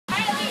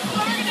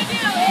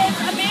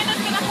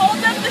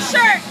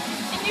shirt,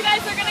 and you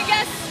guys are gonna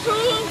guess who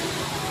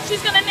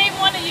she's gonna name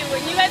one of you, and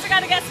you guys are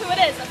gonna guess who it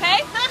is,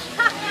 okay?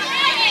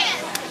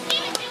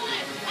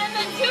 And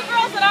then two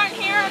girls that aren't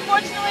here,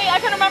 unfortunately, I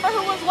couldn't remember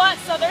who was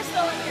what, so they're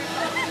still in here.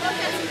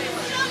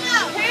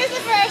 Here's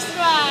the first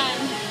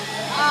one.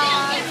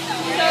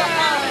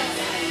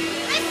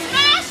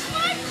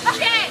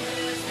 Jen.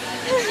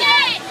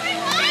 Jen.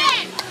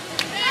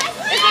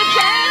 Is it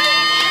Jen?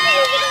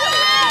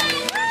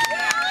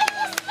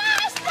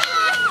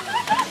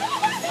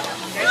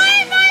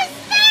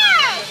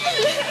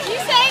 You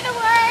say the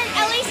word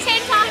at least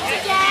 10 times a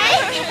day.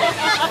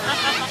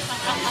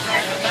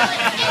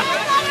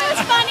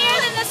 It's funnier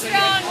than the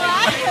strong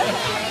one.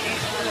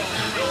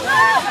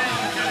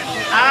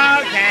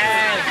 Okay.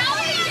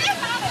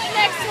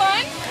 Next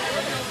one.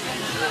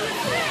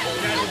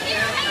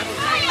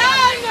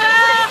 Oh no!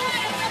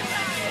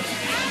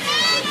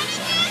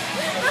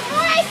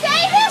 Before I say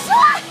this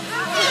one,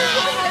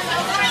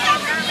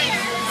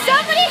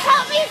 somebody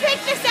help me pick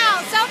this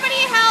out.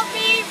 Somebody help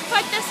me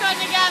put this one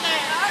together.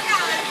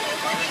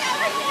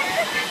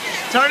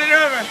 Turn it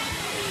over.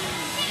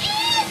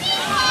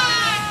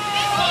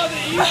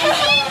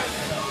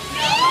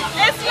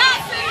 It's not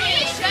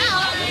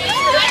Michelle.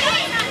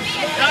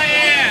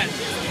 Diane.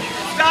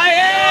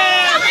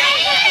 Diane.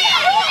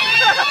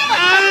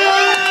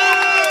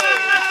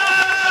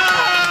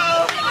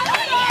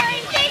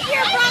 Thank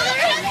your brother.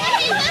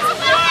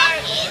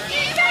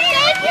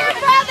 Thank your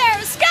brother.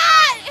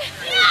 Scott.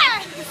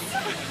 Yes.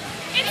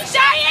 It's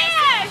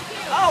Diane.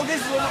 Oh,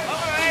 this is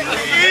an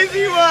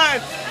easy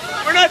one.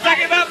 We're not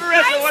talking about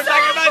Marissa. We're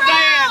talking about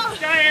Diane.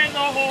 Diane the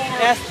whore.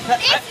 Yes,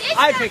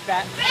 I picked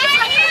that.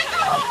 Diane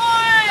the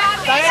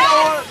whore. Diane the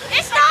whore.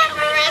 It's not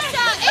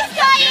Marissa. It's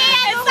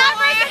Diane. It's not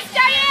Marissa. It's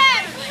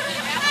Diane.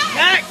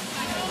 Next.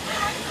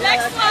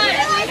 Next one.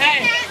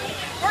 Hey.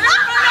 Oh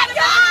my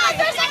God!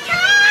 There's a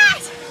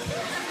cat.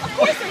 Of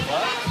course there's a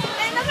cat.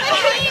 And the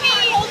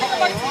bikini.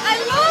 I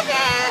love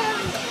it.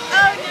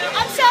 Oh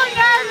no! I'm so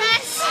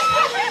nervous.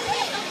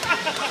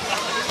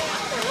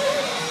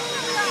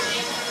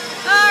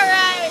 All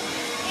right,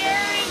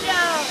 here we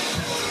go.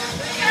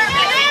 There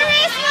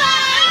is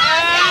one.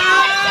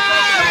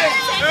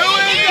 Who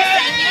is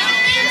it?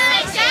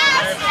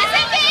 Is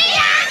it me?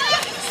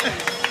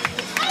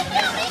 I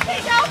knew we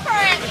could go for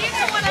it.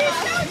 Either one of us.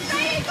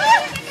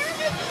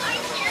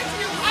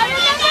 I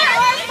remember it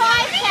was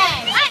 5K.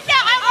 No,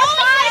 I was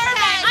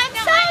 5K. I'm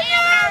so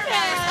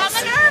nervous.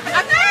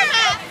 I'm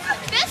nervous.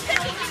 This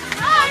could be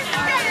fun.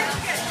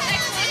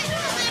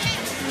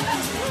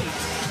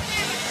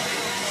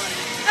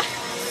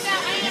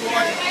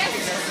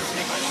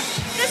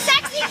 The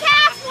sexy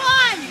calf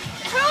one.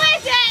 Who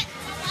is it?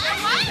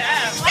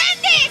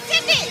 Cindy.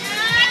 Cindy.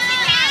 Sexy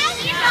calf.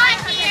 She's not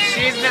here.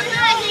 She's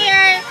not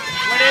here.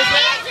 What is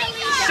it?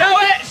 Show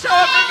it. Show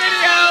it for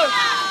video.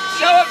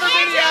 Show it for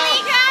video.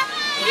 Angelica,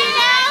 you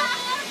know,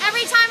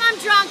 every time I'm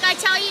drunk, I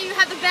tell you you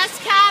have the best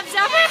calves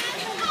ever.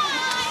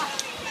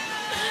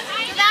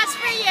 So that's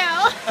for you.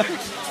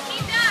 She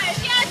does.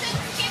 She has a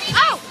skinny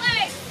legs.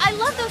 I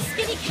love those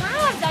skinny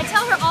calves. I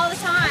tell her all the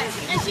time.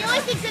 And she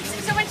always thinks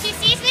it's, so when she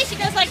sees me, she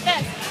goes like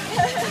this.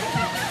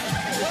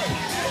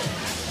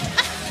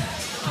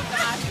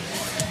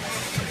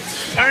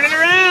 Turn it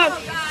around. Oh,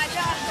 God.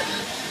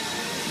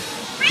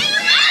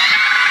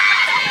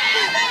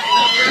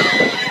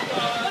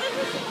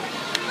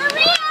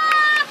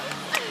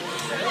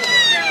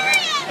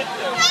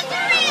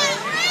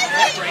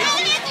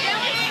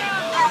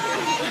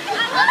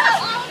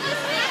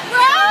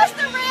 Rose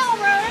the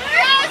railroad.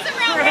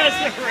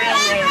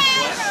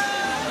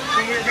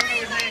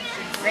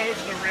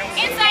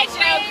 Inside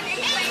joke.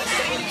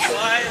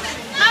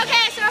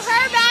 Okay, so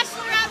her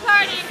bachelorette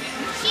party,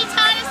 she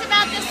taught us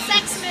about this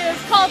sex move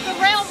called the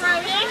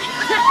railroading.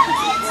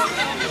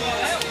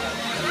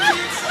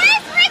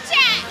 Where's Rich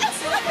at?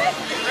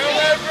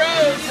 Railroad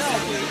Rose.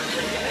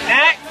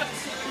 Next.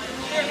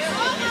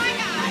 Oh my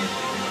God.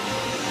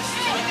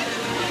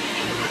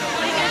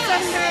 I'm so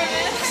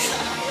nervous.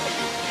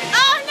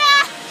 Oh no!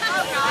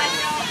 Oh God,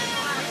 no.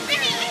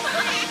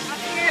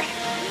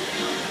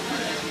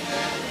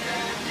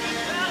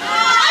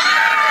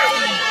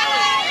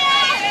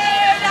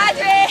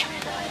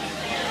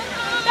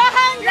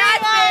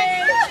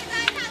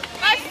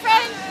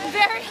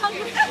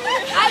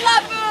 I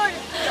love food.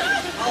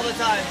 All the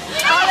time.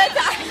 All the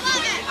time.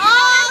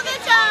 All the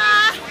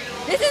time.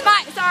 This is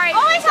my, sorry.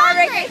 Always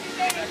hungry.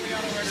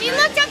 She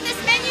looked up this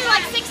menu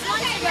like 6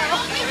 months ago.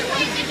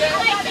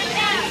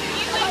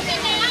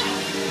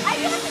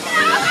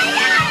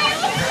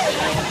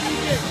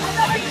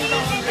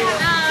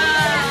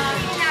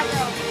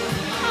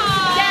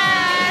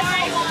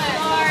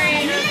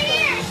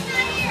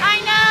 I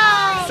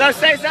know. So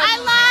say something. I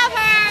love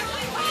her.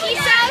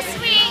 She's so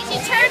sweet. She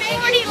turned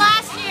 40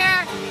 last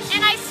year,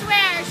 and I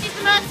swear, she's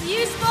the most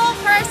useful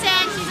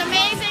person. She's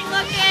amazing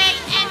looking,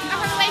 and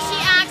her way she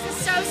acts is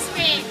so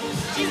sweet.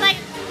 She's like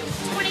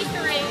 23.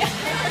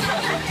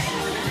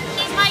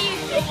 She's my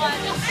useful one.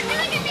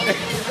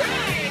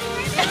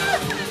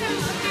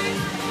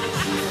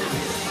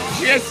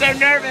 She is so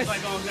nervous.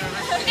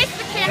 It's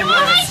Can I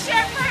hold my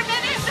shirt for a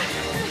minute?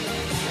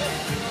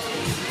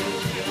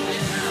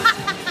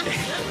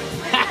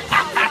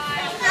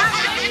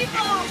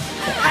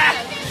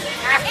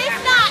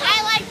 It's not. I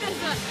like this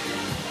one.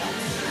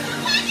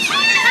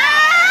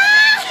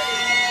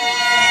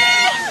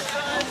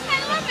 I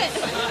love it.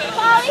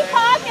 Polly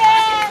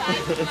Pocket.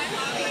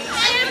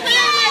 I put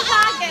it in my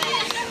pocket.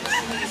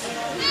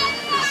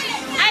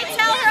 I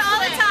tell her all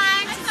the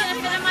time she's going to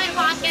fit in my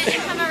pocket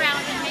and come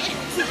around with me.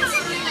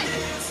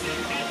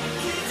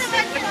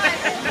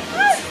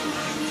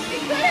 You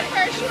put it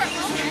for a short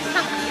moment.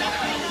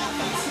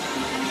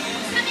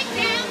 Coming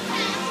down.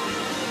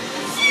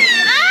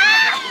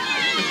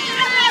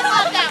 I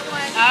love that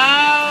one.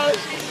 Oh.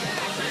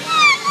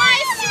 My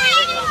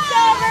sweetie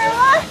silver.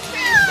 Look.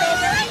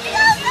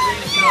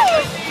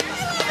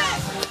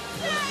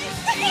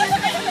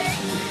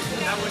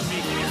 That wouldn't be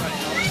cute.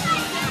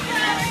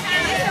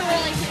 It's a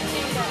really cute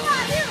thing.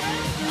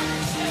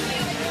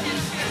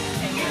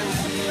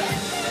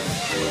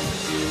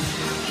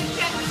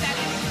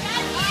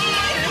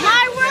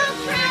 My world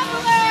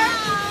traveler,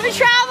 who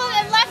traveled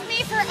and left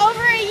me for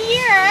over a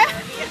year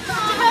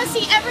to go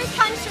see every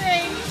country.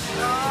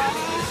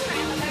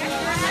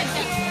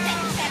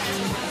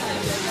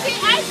 See,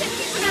 I said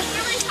people have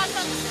really talked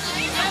about this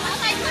tonight. I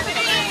like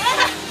liberty.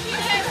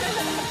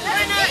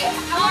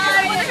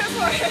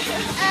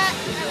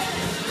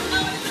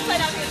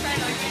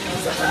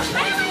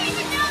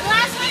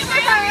 Last week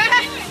for her,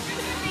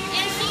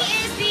 and she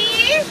is the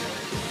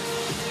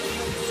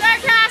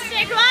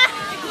sarcastic one.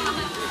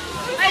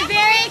 A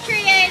very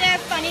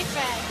creative, funny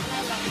friend.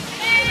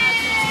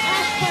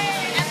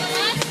 And the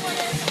last one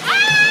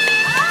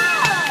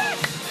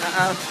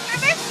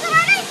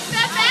is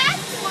the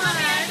best one.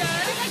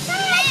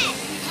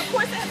 Of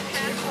course, that's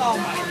Oh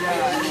my God.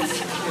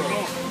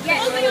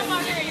 yes. Only a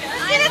margarita.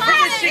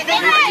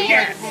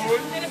 Yes.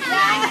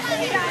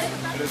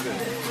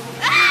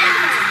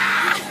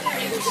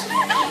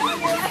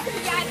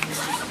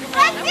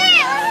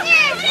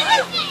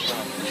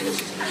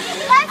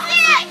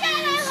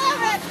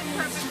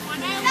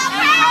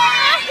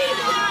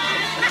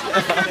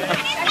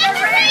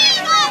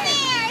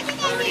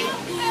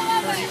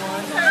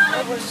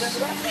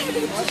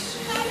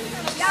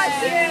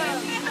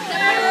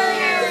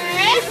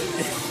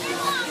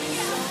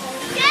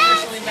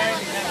 Yes.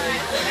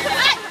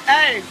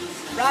 Hey,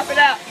 wrap it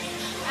up.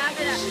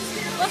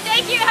 Well,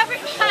 thank you,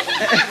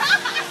 everybody.